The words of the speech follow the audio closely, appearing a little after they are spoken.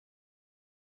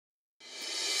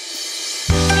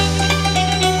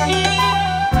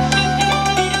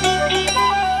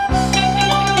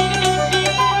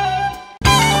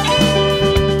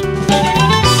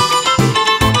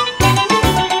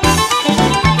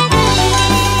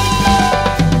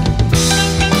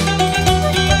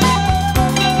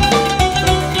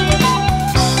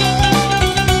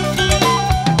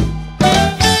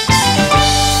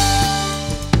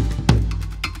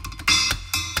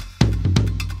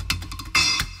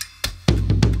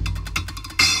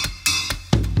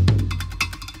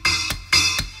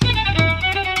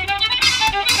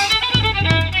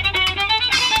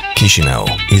Chisinau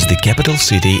is the capital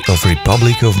city of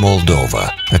Republic of Moldova,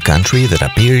 a country that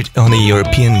appeared on the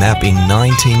European map in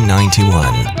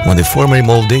 1991, when the former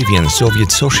Moldavian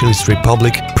Soviet Socialist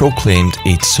Republic proclaimed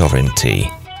its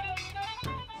sovereignty.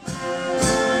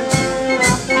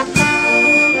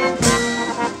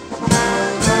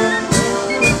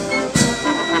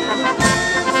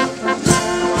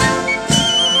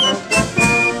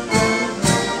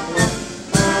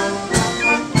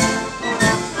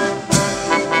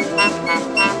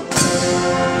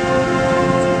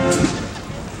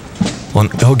 On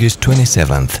August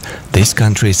 27th, this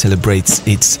country celebrates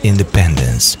its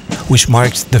independence, which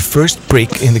marks the first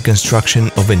brick in the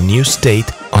construction of a new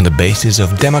state on the basis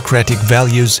of democratic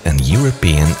values and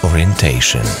European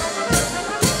orientation.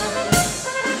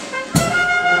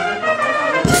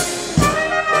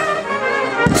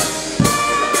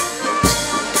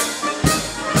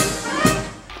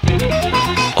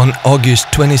 On August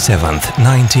 27th,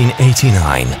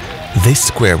 1989, this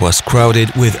square was crowded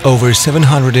with over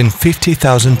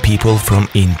 750,000 people from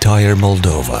entire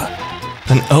Moldova.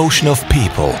 An ocean of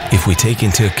people, if we take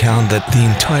into account that the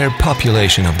entire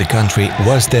population of the country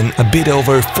was then a bit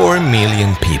over 4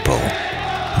 million people.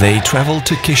 They traveled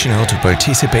to Chisinau to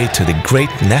participate to the Great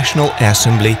National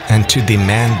Assembly and to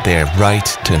demand their right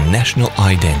to national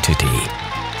identity.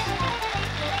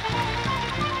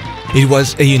 It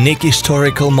was a unique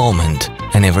historical moment,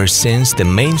 and ever since the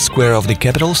main square of the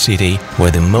capital city,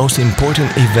 where the most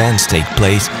important events take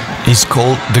place, is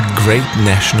called the Great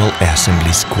National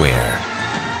Assembly Square.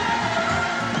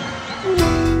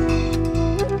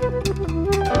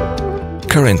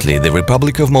 Currently, the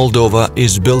Republic of Moldova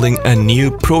is building a new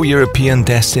pro-European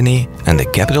destiny, and the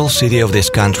capital city of this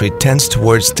country tends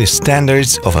towards the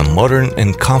standards of a modern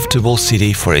and comfortable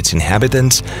city for its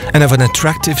inhabitants and of an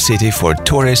attractive city for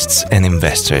tourists and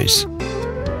investors.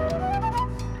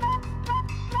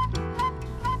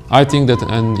 I think that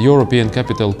an European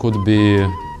capital could be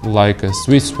like a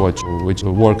Swiss watch, which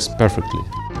works perfectly.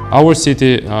 Our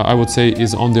city, I would say,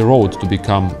 is on the road to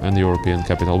become an European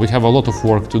capital. We have a lot of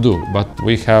work to do, but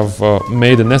we have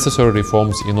made the necessary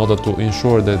reforms in order to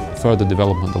ensure the further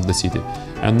development of the city.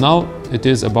 And now it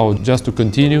is about just to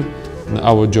continue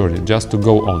our journey, just to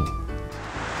go on.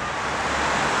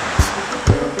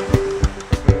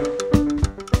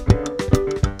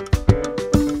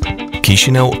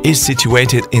 Chisinau is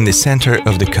situated in the center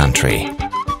of the country.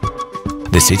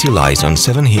 The city lies on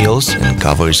 7 hills and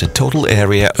covers a total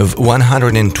area of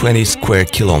 120 square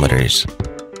kilometers.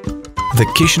 The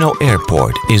Chisinau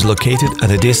airport is located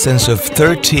at a distance of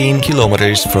 13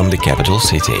 kilometers from the capital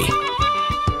city.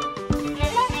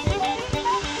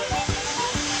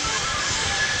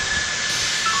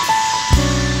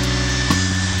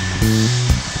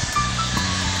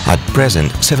 At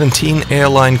present, 17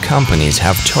 airline companies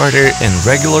have charter and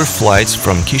regular flights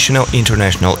from Chisinau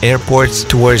International Airports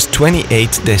towards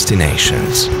 28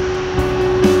 destinations.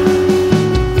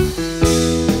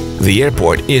 The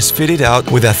airport is fitted out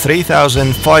with a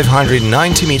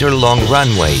 3,590-meter long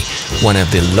runway, one of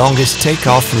the longest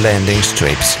takeoff landing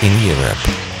strips in Europe.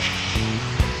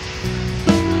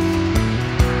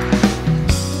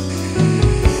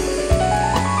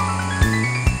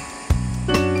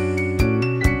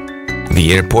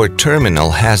 The airport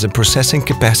terminal has a processing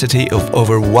capacity of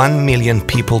over 1 million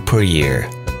people per year.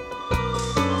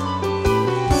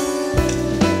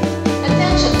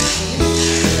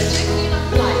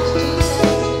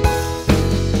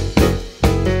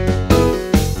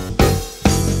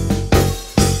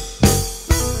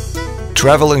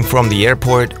 Traveling from the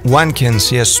airport, one can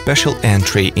see a special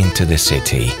entry into the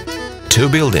city. 2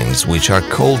 buildings, which are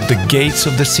called the gates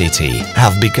of the city,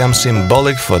 have become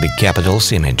symbolic for the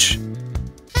capital's image.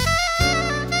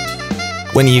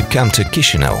 When you come to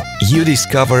Chisinau, you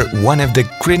discover one of the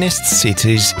greenest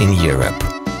cities in Europe.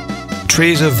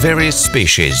 Trees of various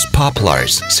species,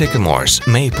 poplars, sycamores,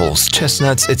 maples,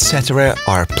 chestnuts, etc.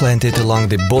 are planted along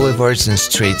the boulevards and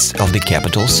streets of the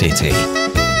capital city.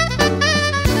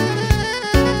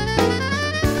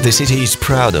 The city is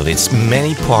proud of its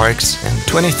many parks and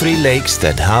 23 lakes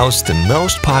that house the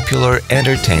most popular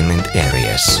entertainment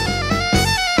areas.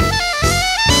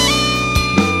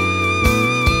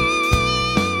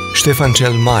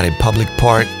 Ștefăneţ Public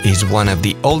Park is one of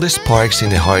the oldest parks in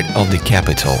the heart of the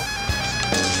capital,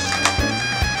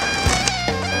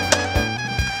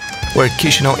 where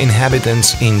Chisinau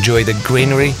inhabitants enjoy the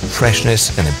greenery, freshness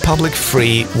and a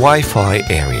public-free Wi-Fi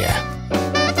area.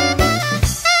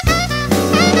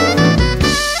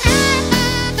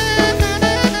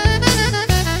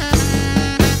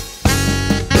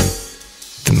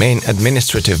 The main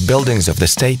administrative buildings of the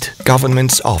state,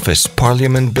 government's office,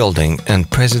 parliament building and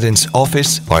president's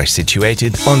office are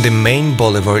situated on the main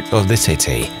boulevard of the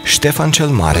city, Ștefan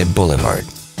cel Mare Boulevard.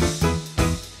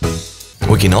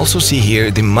 We can also see here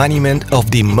the monument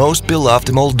of the most beloved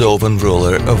Moldovan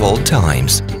ruler of all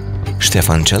times,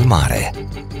 Ștefan cel Mare.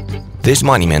 This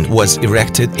monument was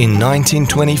erected in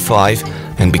 1925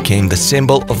 and became the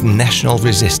symbol of national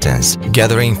resistance,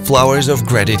 gathering flowers of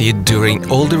gratitude during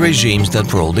all the regimes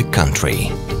that ruled the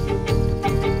country.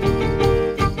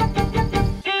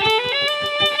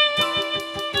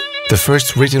 The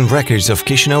first written records of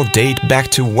Chisinau date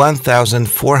back to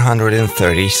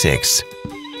 1436.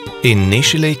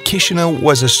 Initially, Chisinau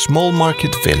was a small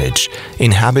market village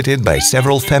inhabited by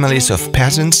several families of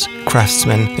peasants,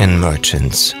 craftsmen and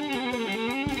merchants.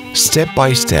 Step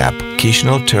by step,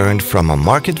 Chisinau turned from a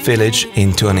market village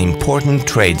into an important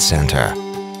trade center.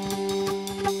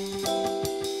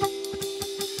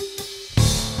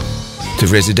 The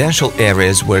residential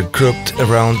areas were grouped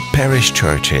around parish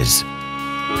churches.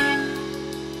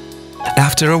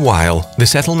 After a while, the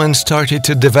settlement started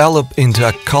to develop into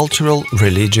a cultural,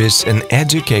 religious and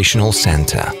educational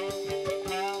center.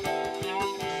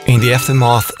 In the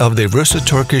aftermath of the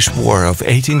Russo-Turkish War of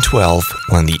 1812,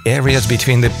 when the areas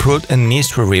between the Prut and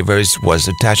Dnistru rivers was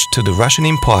attached to the Russian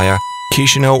Empire,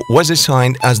 Chisinau was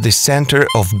assigned as the center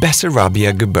of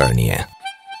Bessarabia gubernia.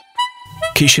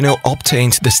 Chisinau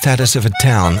obtained the status of a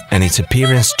town and its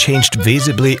appearance changed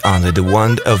visibly under the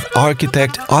wand of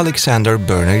architect Alexander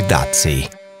Bernardazzi.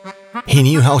 He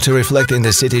knew how to reflect in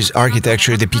the city's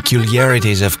architecture the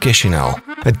peculiarities of Chisinau,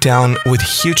 a town with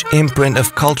huge imprint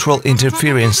of cultural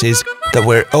interferences that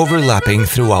were overlapping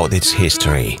throughout its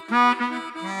history.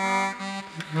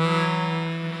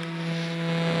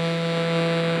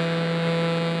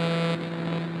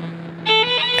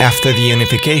 After the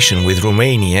unification with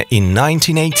Romania in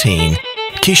 1918,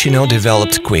 Chisinau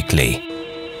developed quickly.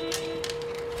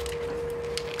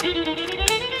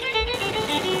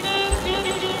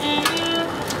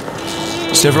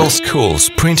 Several schools,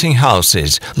 printing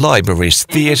houses, libraries,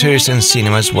 theaters and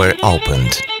cinemas were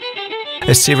opened.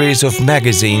 A series of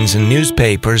magazines and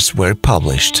newspapers were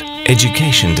published.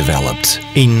 Education developed.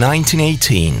 In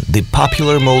 1918, the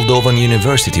popular Moldovan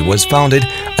University was founded,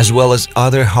 as well as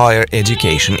other higher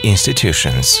education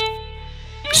institutions.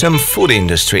 Some food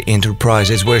industry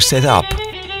enterprises were set up.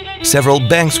 Several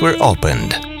banks were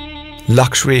opened.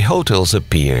 Luxury hotels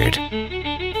appeared.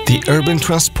 The urban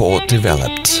transport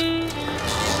developed.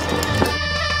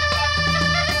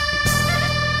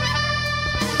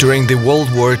 During the World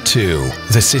War II,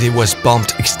 the city was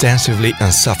bombed extensively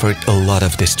and suffered a lot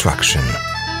of destruction.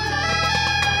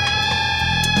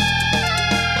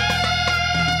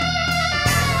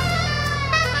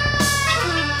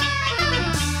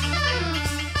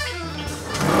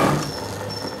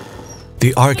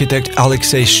 The architect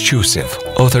Alexei Shchusev,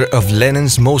 author of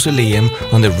Lenin's mausoleum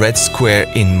on the Red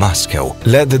Square in Moscow,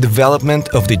 led the development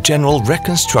of the General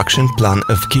Reconstruction Plan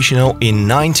of Chisinau in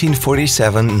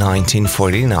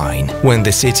 1947-1949, when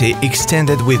the city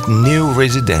extended with new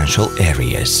residential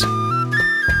areas.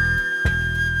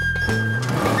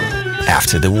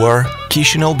 After the war,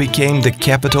 Chisinau became the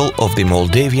capital of the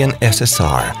Moldavian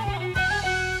SSR.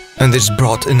 And this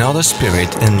brought another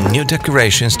spirit and new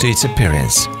decorations to its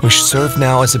appearance, which serve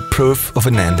now as a proof of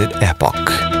an ended epoch.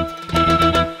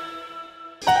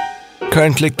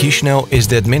 Currently, Chisinau is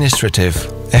the administrative,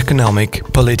 economic,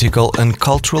 political and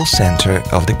cultural center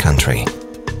of the country.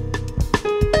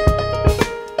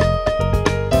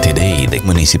 Today, the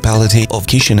municipality of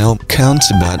Chisinau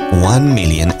counts about 1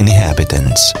 million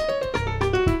inhabitants.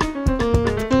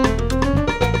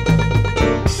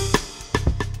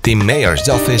 The mayor's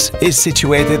office is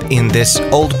situated in this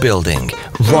old building,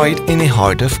 right in the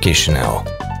heart of Chisinau.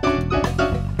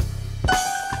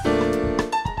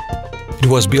 It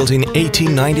was built in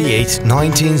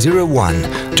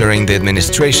 1898-1901 during the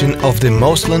administration of the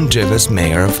most longevous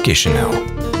mayor of Chisinau,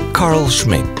 Carl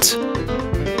Schmidt.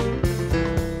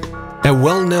 A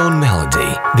well-known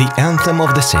melody, the anthem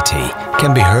of the city,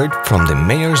 can be heard from the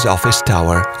mayor's office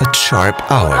tower at sharp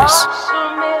hours.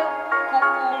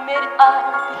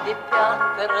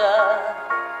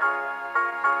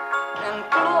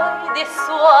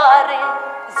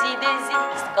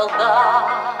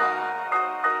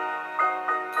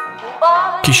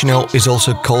 Chisinau is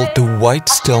also called the White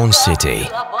Stone City.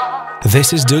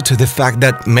 This is due to the fact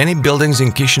that many buildings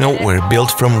in Chisinau were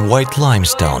built from white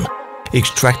limestone,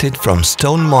 extracted from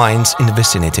stone mines in the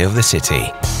vicinity of the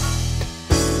city.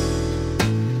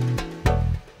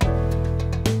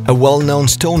 A well-known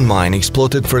stone mine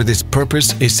exploited for this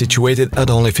purpose is situated at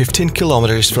only 15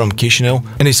 kilometers from Chisinau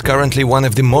and is currently one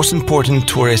of the most important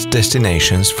tourist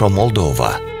destinations from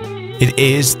Moldova. It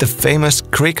is the famous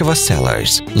Craiova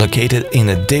cellars, located in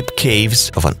the deep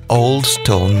caves of an old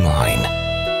stone mine.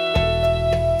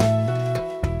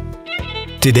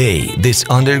 Today, this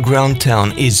underground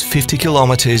town is 50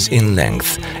 kilometers in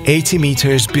length. 80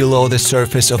 meters below the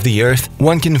surface of the earth,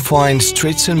 one can find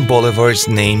streets and boulevards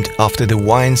named after the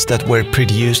wines that were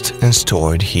produced and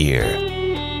stored here.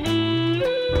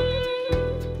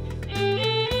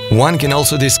 One can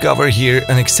also discover here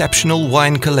an exceptional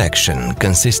wine collection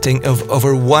consisting of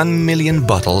over 1 million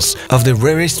bottles of the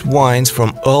rarest wines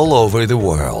from all over the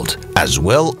world, as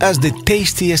well as the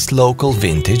tastiest local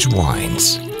vintage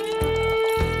wines.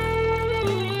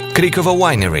 Craiova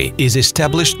Winery is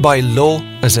established by law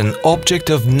as an object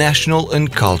of national and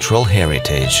cultural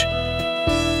heritage.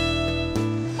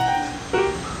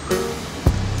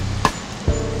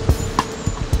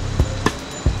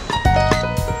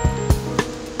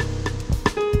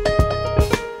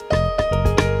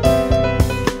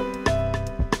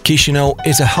 Chisinau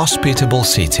is a hospitable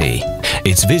city.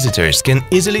 Its visitors can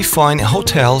easily find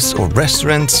hotels or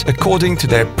restaurants according to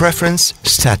their preference,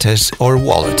 status or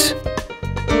wallet.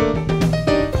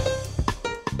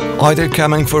 Either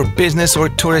coming for business or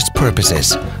tourist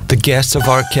purposes, the guests of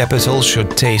our capital should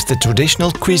taste the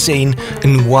traditional cuisine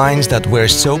and wines that we're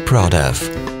so proud of.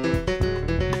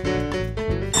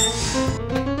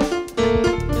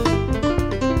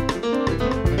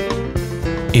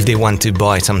 If they want to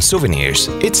buy some souvenirs,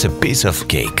 it's a piece of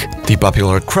cake. The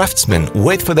popular craftsmen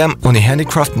wait for them on the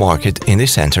handicraft market in the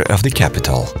center of the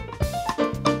capital.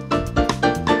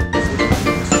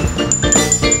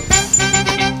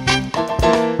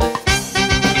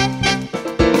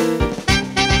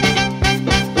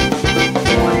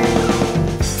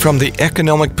 From the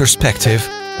economic perspective,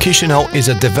 Chisinau is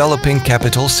a developing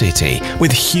capital city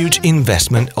with huge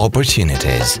investment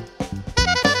opportunities.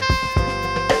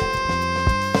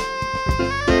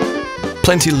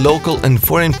 Plenty local and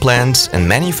foreign plants and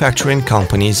manufacturing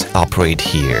companies operate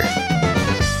here.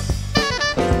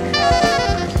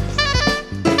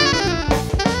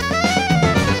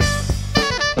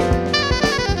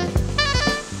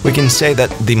 We can say that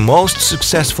the most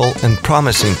successful and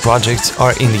promising projects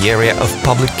are in the area of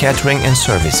public catering and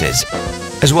services,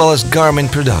 as well as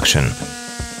garment production,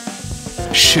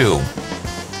 shoe,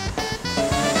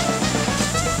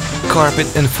 carpet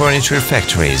and furniture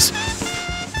factories,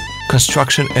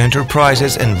 construction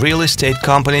enterprises and real estate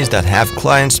companies that have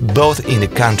clients both in the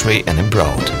country and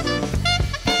abroad.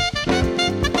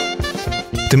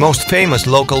 The most famous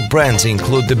local brands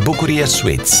include the Bucuria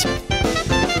sweets,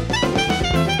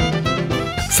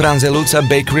 Franzeluța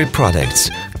bakery products,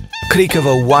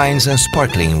 Craiova wines and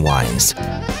sparkling wines,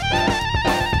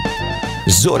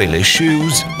 Zorile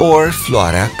shoes or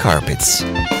Floarea carpets.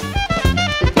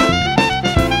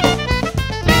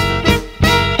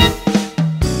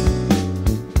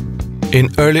 In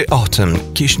early autumn,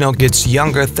 Chisinau gets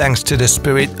younger thanks to the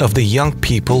spirit of the young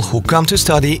people who come to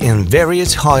study in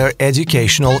various higher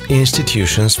educational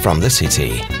institutions from the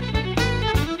city.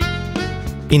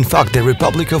 In fact, the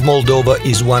Republic of Moldova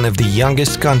is one of the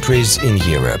youngest countries in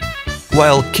Europe,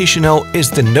 while Chisinau is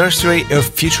the nursery of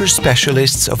future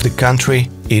specialists of the country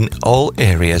in all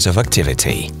areas of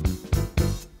activity.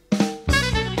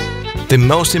 The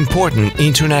most important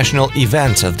international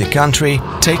events of the country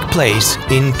take place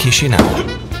in Chisinau.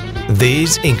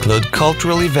 These include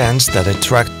cultural events that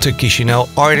attract to Chisinau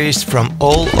artists from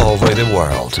all over the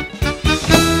world.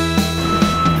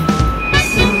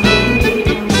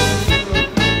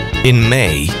 In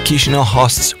May, Chisinau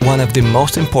hosts one of the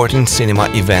most important cinema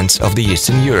events of the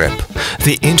Eastern Europe,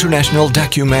 the International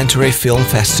Documentary Film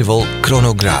Festival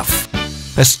Chronograph,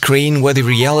 a screen where the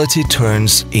reality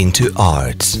turns into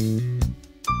art.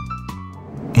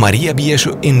 Maria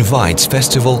Bieșu Invites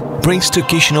Festival brings to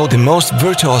Chisinau the most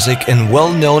virtuosic and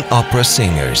well-known opera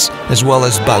singers, as well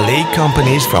as ballet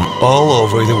companies from all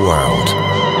over the world.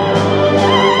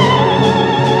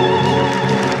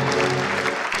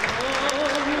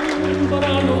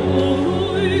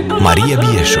 Maria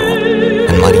Bieșu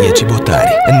and Maria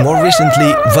Cibotari, and more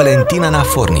recently Valentina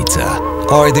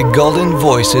Nafornița, are the golden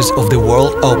voices of the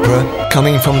world opera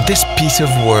coming from this piece of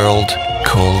world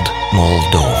called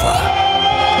Moldova.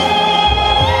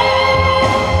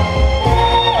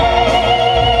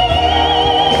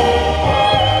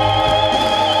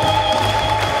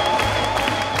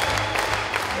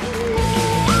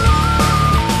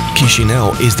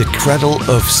 Chisinau is the cradle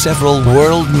of several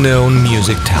world-known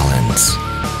music talents.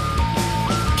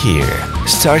 Here,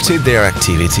 started their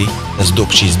activity as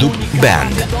Docizdup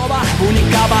band.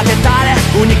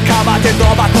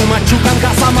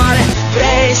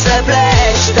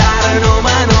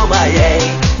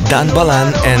 Dan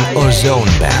Balan and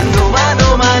Ozone Band.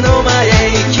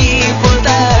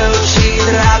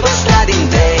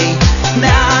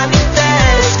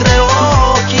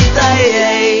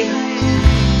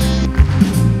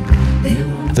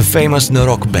 The famous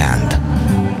Noroc Band.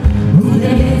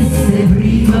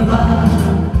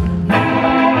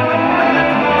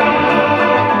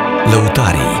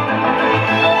 Lăutarii.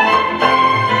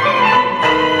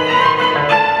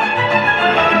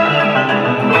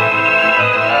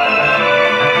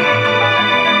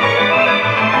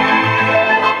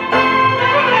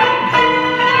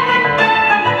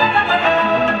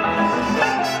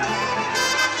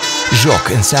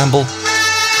 Joc Ensemble.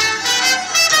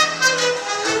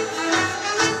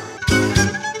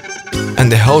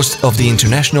 And the host of the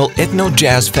International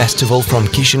Ethno-Jazz Festival from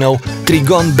Chisinau,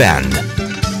 Trigon Band.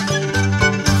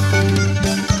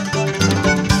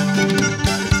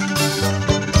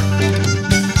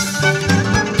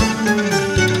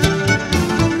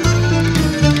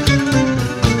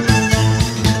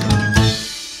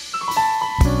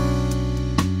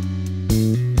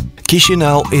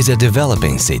 Chisinau is a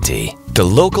developing city. The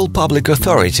local public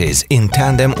authorities, in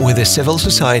tandem with the civil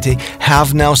society,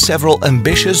 have now several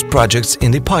ambitious projects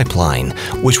in the pipeline,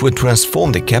 which would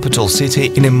transform the capital city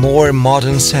in a more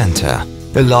modern center,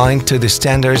 aligned to the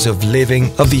standards of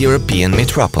living of the European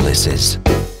metropolises.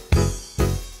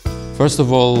 First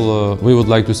of all, we would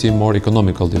like to see more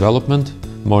economical development,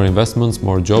 more investments,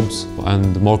 more jobs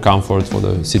and more comfort for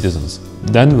the citizens.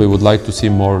 Then we would like to see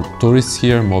more tourists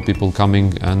here, more people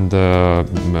coming and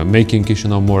making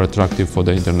Chisinau more attractive for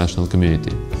the international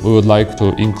community. We would like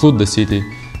to include the city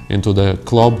into the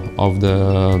club of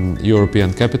the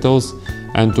European capitals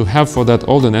and to have for that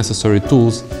all the necessary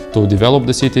tools to develop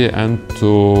the city and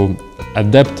to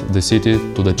adapt the city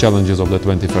to the challenges of the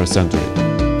 21st century.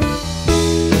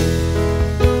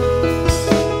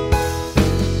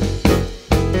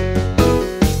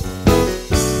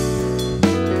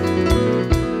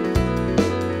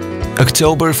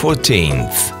 October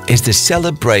 14th is the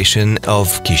celebration of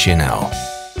Chisinau.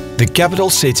 The capital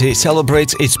city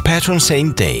celebrates its patron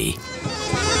saint day.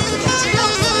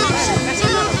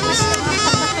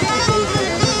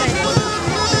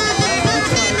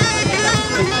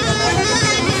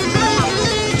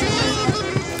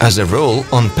 As a rule,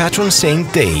 on patron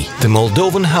saint day, the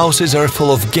Moldovan houses are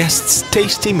full of guests,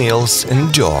 tasty meals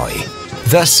and joy.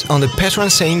 Thus, on the patron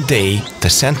saint day, the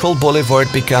central boulevard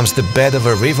becomes the bed of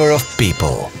a river of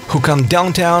people who come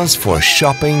downtowns for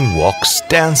shopping, walks,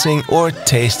 dancing or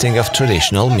tasting of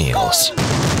traditional meals.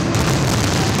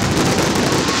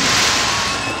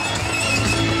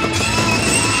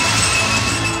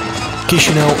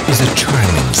 Chisinau is a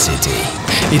charming city.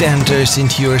 It enters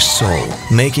into your soul,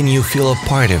 making you feel a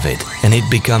part of it and it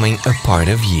becoming a part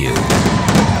of you.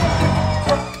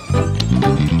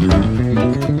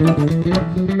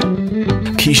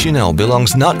 Chisinau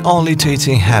belongs not only to its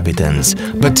inhabitants,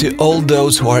 but to all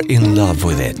those who are in love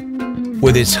with it.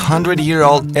 With its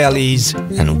 100-year-old alleys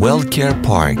and well-cared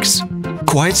parks,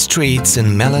 quiet streets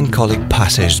and melancholic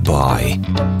passers-by.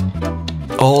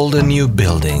 All the new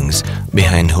buildings,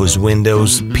 behind whose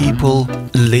windows people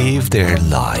live their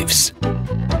lives.